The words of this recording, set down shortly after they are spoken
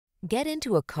Get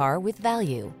into a car with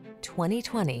value.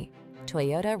 2020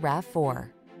 Toyota RAV4.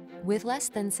 With less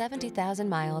than 70,000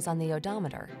 miles on the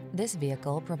odometer, this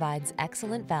vehicle provides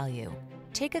excellent value.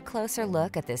 Take a closer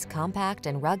look at this compact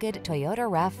and rugged Toyota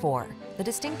RAV4, the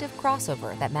distinctive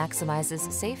crossover that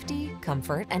maximizes safety,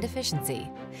 comfort, and efficiency.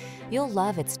 You'll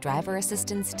love its driver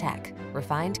assistance tech,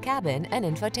 refined cabin, and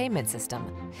infotainment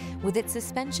system. With its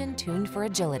suspension tuned for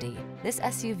agility, this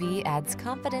SUV adds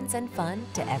confidence and fun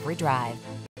to every drive.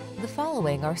 The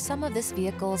following are some of this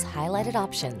vehicle's highlighted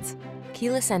options: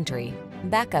 keyless entry,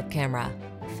 backup camera,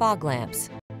 fog lamps,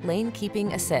 lane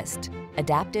keeping assist,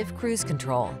 adaptive cruise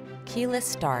control, keyless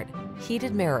start,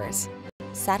 heated mirrors,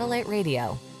 satellite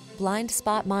radio, blind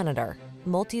spot monitor,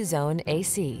 multi-zone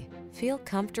AC. Feel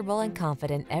comfortable and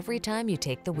confident every time you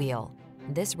take the wheel.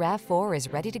 This RAV4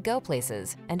 is ready to go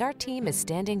places, and our team is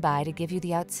standing by to give you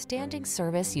the outstanding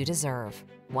service you deserve.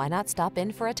 Why not stop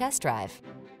in for a test drive?